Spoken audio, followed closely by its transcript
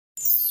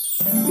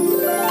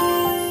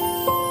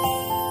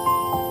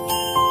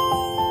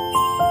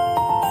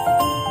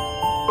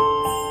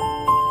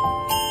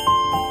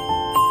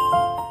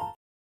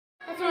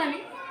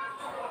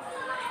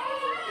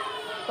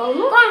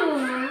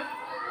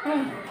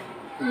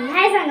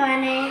हाय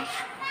संगवाने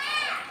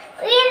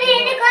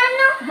ये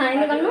करनो हां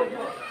ये करनो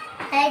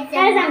हाय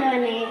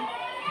संगवाने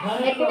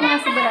हैप्पी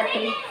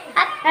महाशिवरात्रि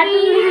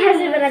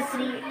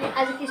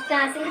आज किस्ता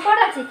आसी कोड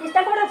अछि किस्ता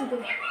कोड अछि तू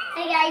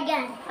आज्ञा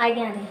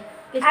आज्ञा रे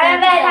किस्ता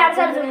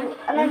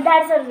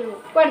दार सर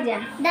कोड जा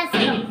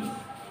दर्शन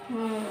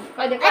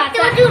कह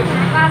देखो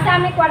आशा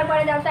में कोड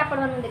कोड जाउ आपण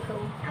मन देखो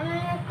हम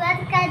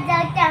कोड का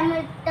जाउ हम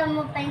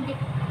तुम पई देख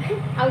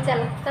आउ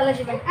चलो चलो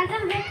जीवन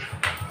अंकल दे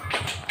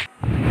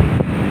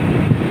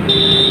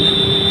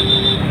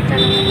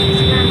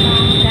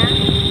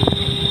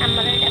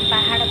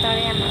पहाड़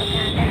तले आम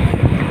गाँटा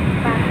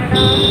पहाड़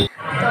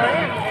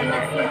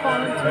तले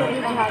पहुँचू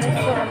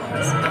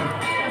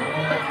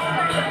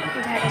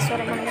झाड़ेश्वर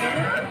मंदिर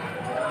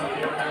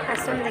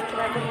आसन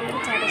देखा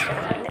झाड़ेश्वर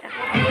मंदिर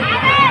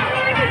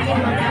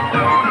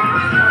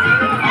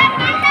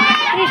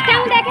कृष्ण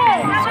देखे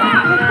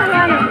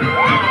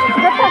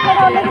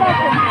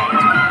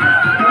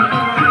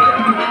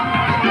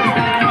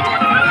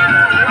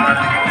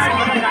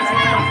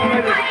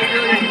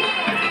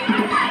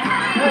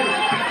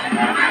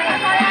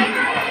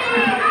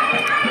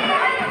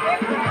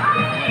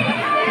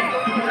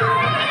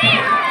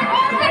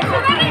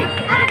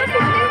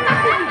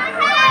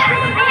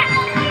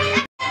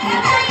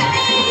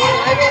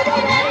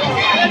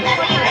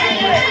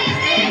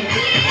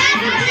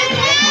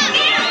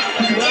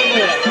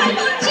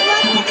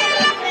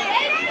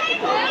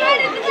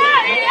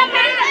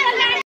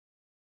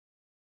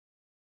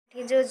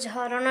जो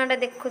झरणाटा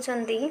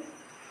देखुंट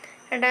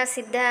एटा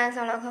सीधा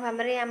सड़क भाव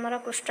में आमर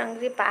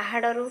कृष्णगिरी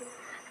पहाड़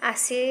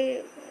आसी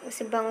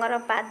शिवंर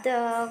पाद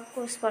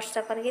को स्पर्श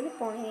करके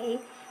पुणी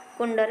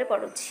कुंडरे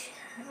पड़ुछि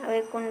आ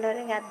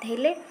कुंडरे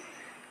गाधेले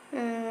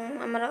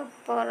आमर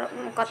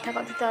कथा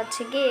कथित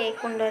अच्छी कि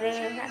कुंडरे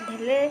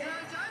गाधेले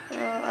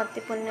अति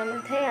पुण्य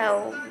मिलता है आ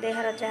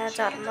देहर जहाँ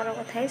चर्म रोग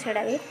थाए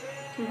सेटा भी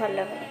भल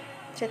हुए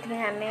से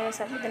आम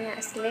सबुदिन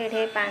आसिले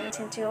ये पानी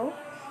छिंची हो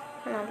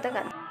तो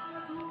गाध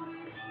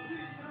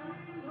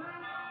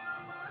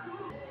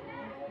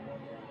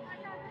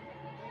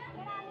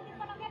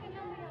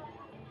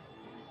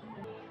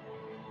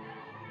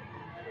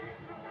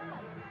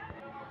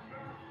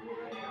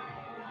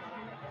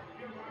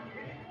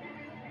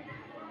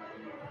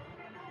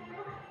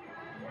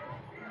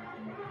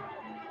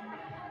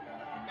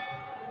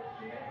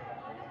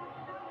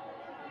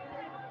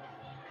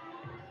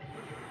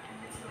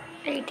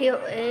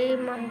ये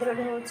मंदिर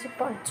हूँ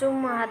पंचु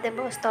महादेव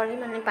स्थली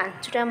माने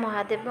 5टा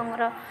महादेव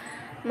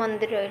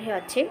मंदिर ये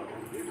अच्छी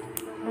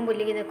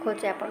बुलिकी देखा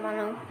आपण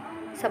मान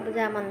सब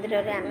जहाँ मंदिर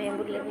आम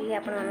बुले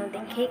आपण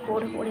देखे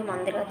कौड़ी कौड़ी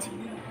मंदिर अच्छी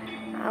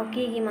आ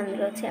कि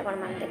मंदिर अच्छी आपण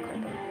मैंने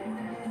देखते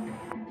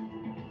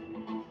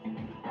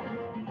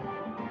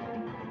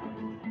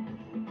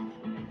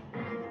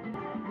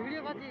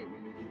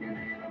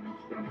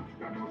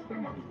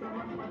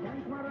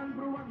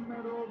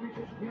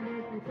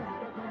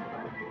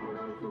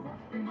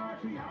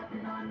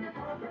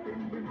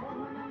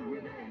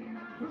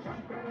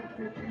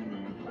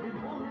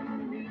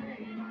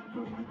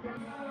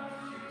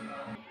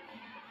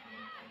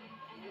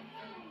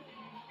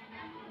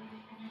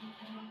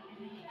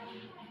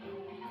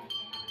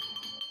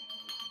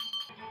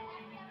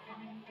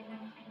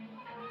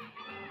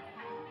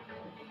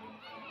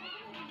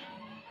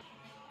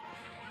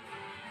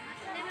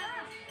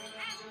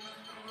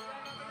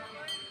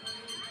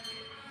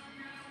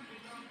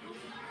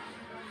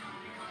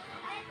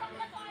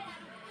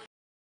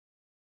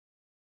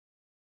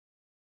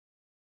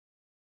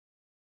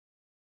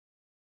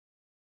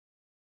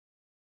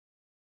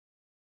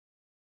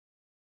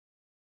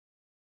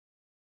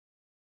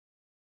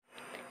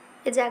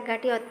ये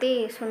जगहटी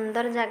अति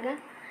सुंदर जगह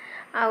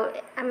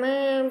आम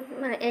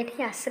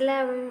माने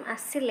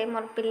आसिले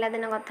मोर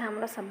पिलादिन कथा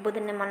आम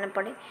सबुदिन मन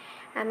पड़े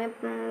आम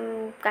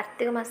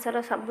कार्तिक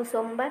मासर सबु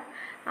सोमवार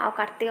आ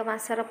कार्तिक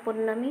मासर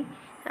पूर्णमी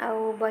आ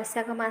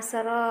बैशाख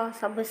मासर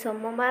सबु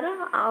सोमवार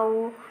आ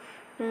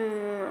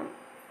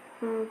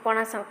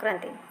पणा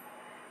संक्रांति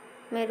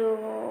मेरु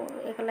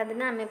एकला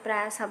दिन आम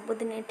प्राय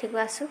सबुदिन एठी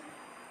आसू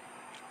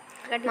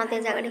मत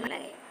जगह भल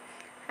लगे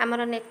आमर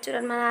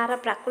नेचुरल मान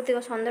प्राकृतिक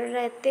सौंदर्य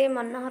एत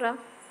मनोहर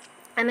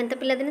आम तो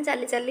पिलादिन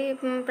चली चली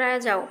प्राय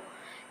जाऊ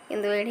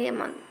किंतु ये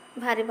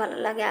भारी भल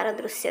लगे यार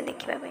दृश्य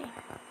देखापी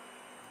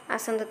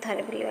आसतु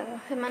थे बुला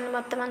से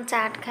बर्तमान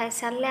चाट खाई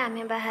सारे आम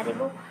बाहर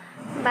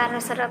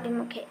बारेश्वर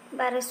अभिमुखे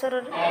बारेश्वर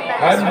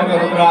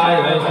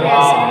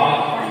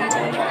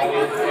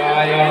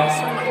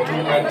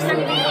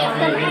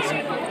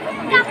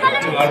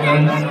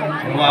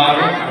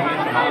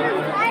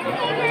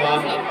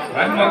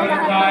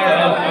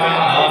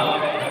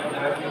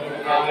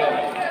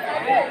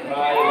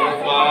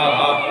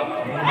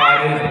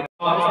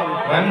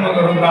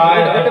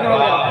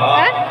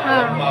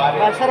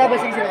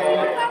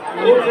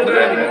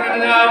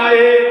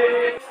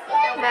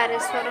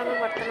बारेश्वर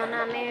बर्तमान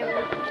आम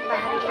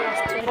बाहर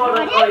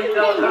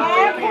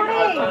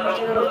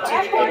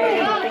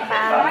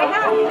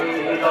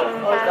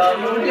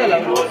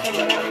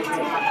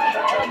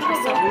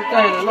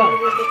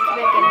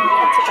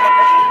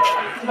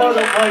बड़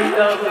भाई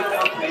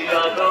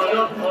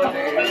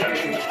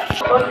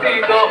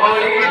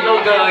गहरी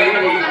लगाई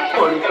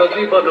मଣିष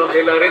जीवन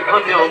हेला रे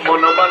धन्य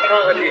मन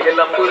बाखारी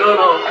हेला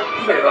पूरण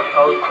मेरा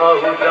खाऊ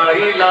खाऊ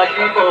जाई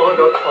लागी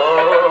रथ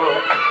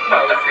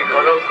माउसी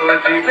घर को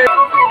जीवे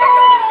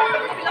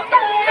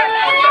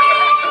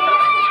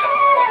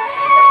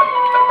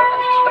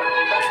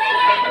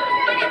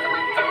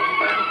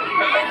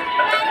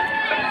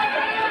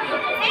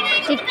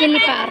चिटकिली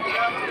पार्क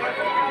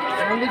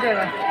मंदिर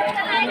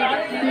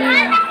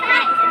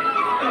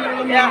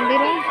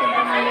मंदिर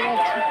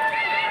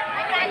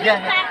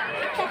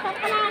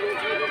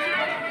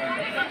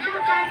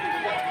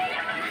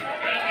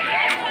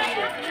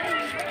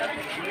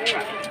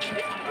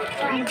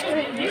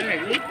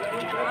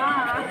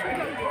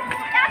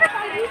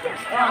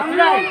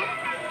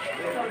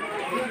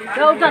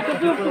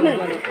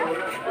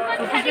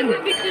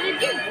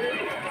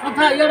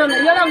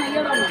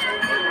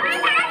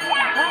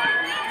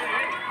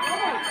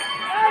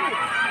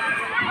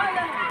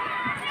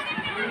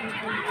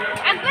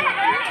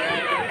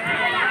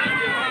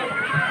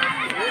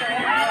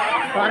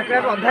पार्क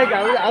अधा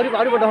आउरी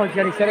बड़ हो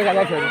जगह से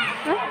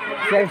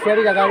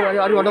जगह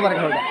बड़ पार्क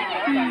हो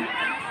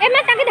ए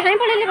मैं ताके धाई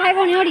पड़ेले भाई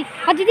भणी ओडी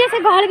हजी दे से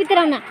गहल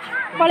भीतर ना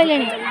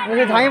पड़ेलेनी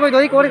ए धाई भाई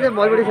दोई कोरे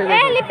बड़ बड़ी से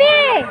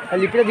ए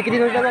लिपि दिखदी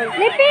होता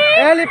लिपि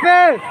ए लिपि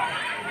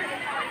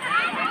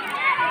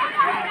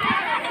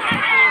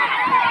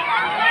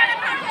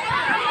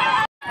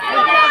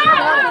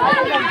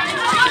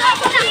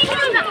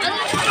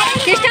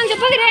कृष्ण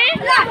चुप रे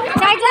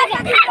जा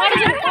पड़ी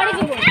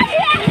जो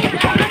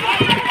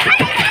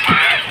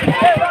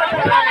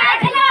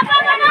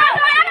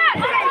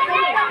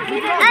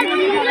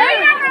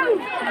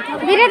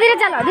धीरे धीरे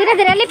चलो धीरे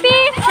धीरे लिपि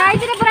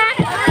साइज रे पूरा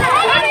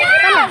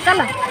चलो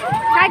चलो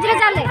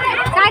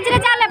साइज रे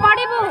चले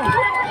पड़ीबू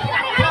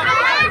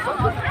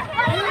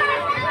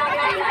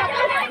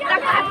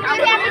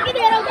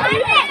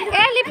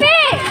ए लिपि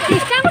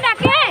कृष्ण को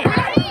डाके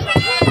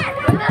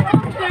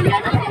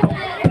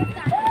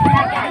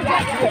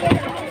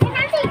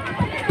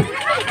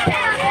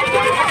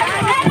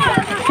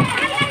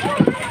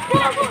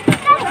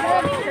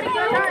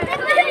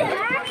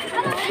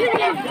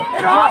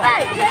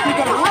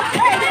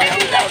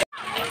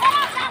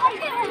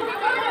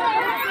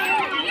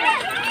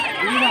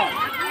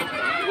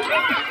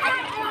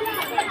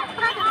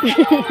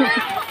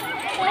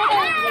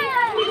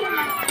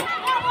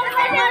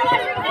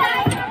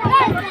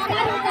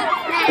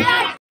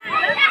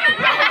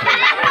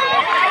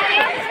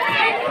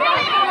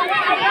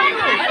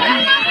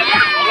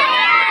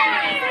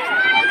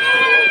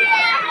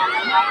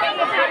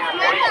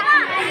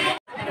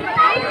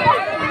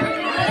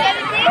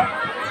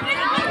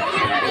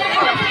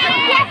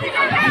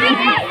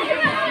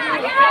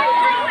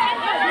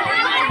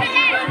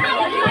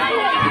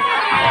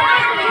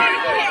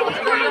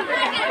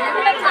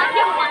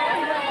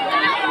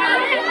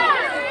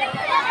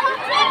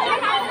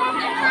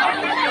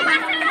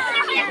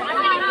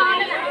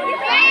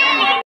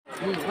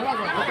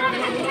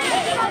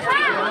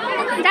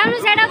जानु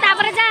सेडा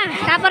तापर जा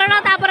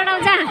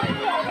जा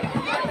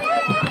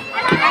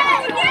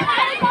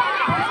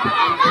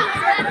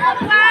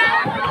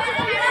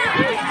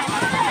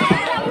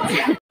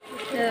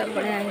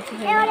बढ़िया है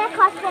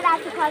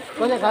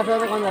कौन खास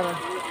है कौन जाना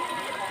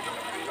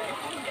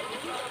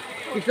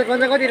इससे कौन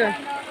जगह दी रे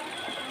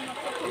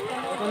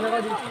कौन जगह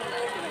दी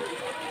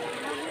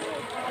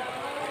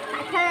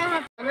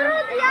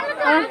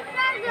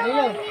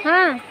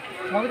हां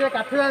हम तो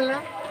काठ डालना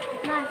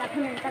ना काठ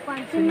नहीं ता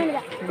कौन सिम मिल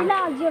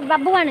जा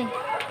बाबू आने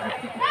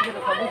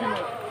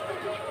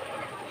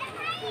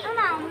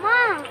मामा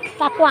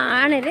पापा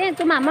आने रे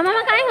तू मामा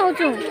मामा काहे हो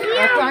छु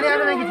तो आने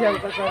आने नहीं किसी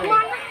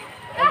पर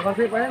बस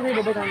पे पड़े नहीं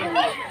बबे काम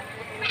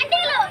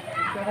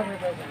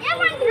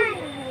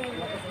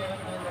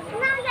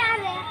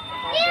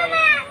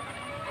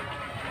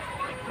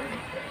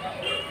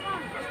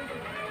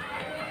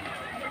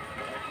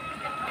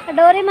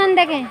डोरी मन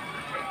देखे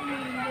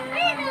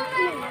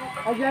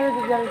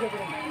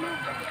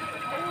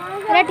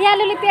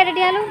रेटियालू लिपिया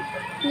रेटियालू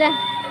जा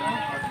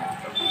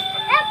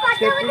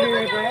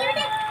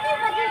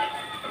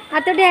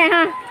अतुडे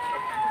हां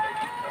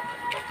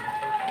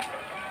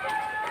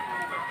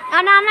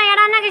आना आना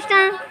एड़ा ना कृष्ण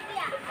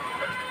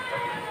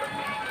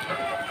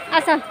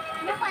आसा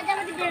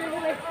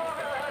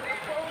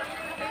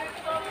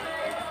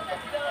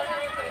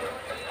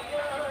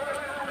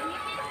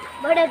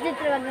बड़ा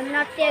चित्र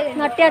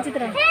नाट्य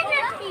चित्र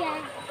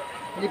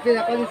लिपि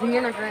जाको सिंगे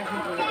ना ट्राई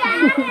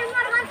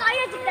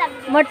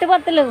मोटू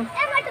पतलू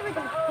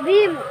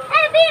भीम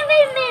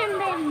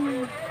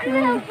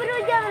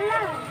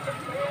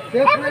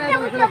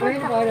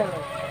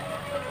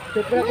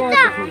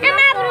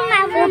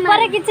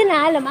ऊपर किसी ना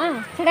लो माँ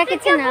सेटा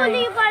किसी ना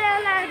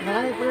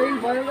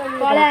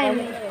पड़ा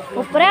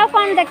ऊपर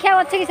कौन देखा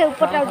अच्छे कि से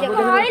ऊपर टाउ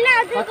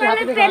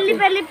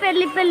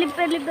पेली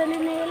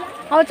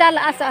हौ चल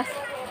आस आस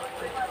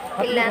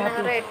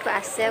ପିଲାମାନଙ୍କର ଏଠୁ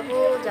ଆସିବାକୁ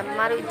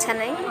ଜମାରୁ ଇଚ୍ଛା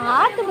ନାହିଁ।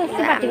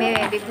 ଆମେ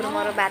ବିଭୁର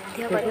ମୋର ବାଧ୍ୟ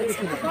କରିକି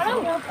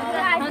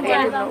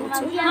ଏଠୁ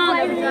ରହୁଛୁ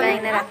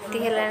କାହିଁକିନା ରାତି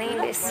ହେଲାଣି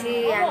ବେଶୀ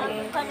ଆମେ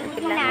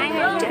ପିଲାଙ୍କୁ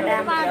ଭେଜାଟା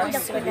ଆମର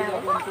ଅସୁବିଧା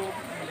ହେବ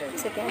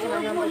ସେଥିପାଇଁ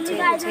ସେମାନଙ୍କୁ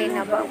ବୁଝେଇ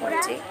ନେବାକୁ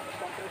ପଡ଼ୁଛି।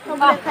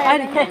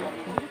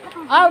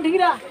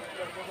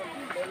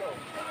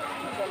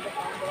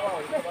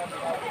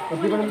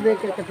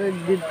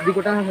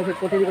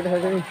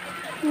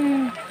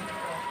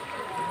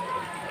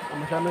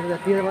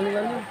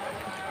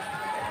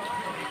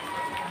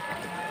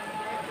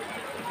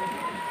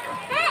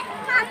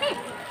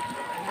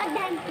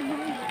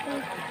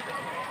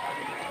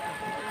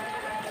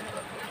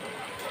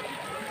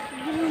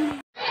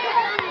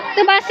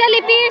 तो बसे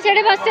लिपि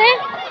सेठे बसे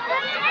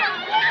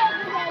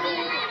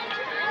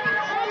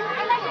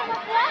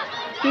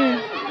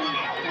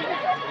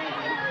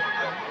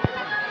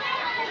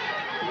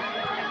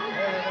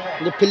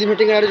जो फिल्म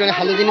शूटिंग आड़े जने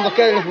हालदिन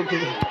बक्का जने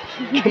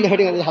फिल्म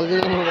शूटिंग हालदिन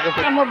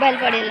मोबाइल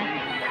पड़ेला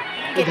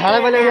झाड़ा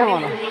पहले क्या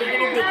मानो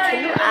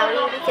ଦେଖିଲୁ ଆଉ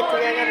କେତେ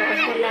ଜାଗା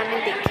ରହିଗଲା ଆମେ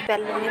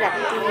ଦେଖିପାରିଲୁନି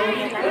ରାତି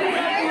ହେଲାଣି।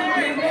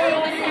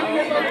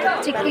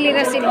 चिकिलीर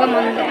शिव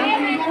मंदिर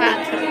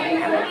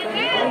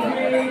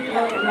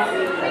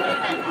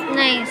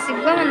नहीं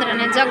शिव मंदिर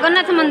नहीं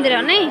जगन्नाथ मंदिर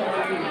नहीं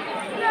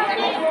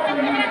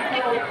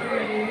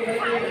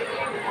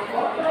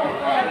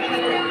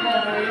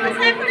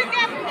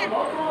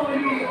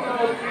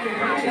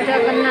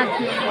जगन्नाथ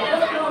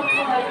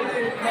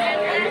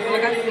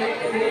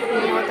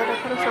ମୋ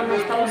ତରଫରୁ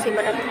ସମସ୍ତଙ୍କୁ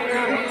ଶିବରାତ୍ରିର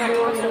ଅନେକ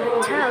ଅନେକ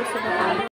ଶୁଭେଚ୍ଛା ଆଉ ଶୁଭକାମନା।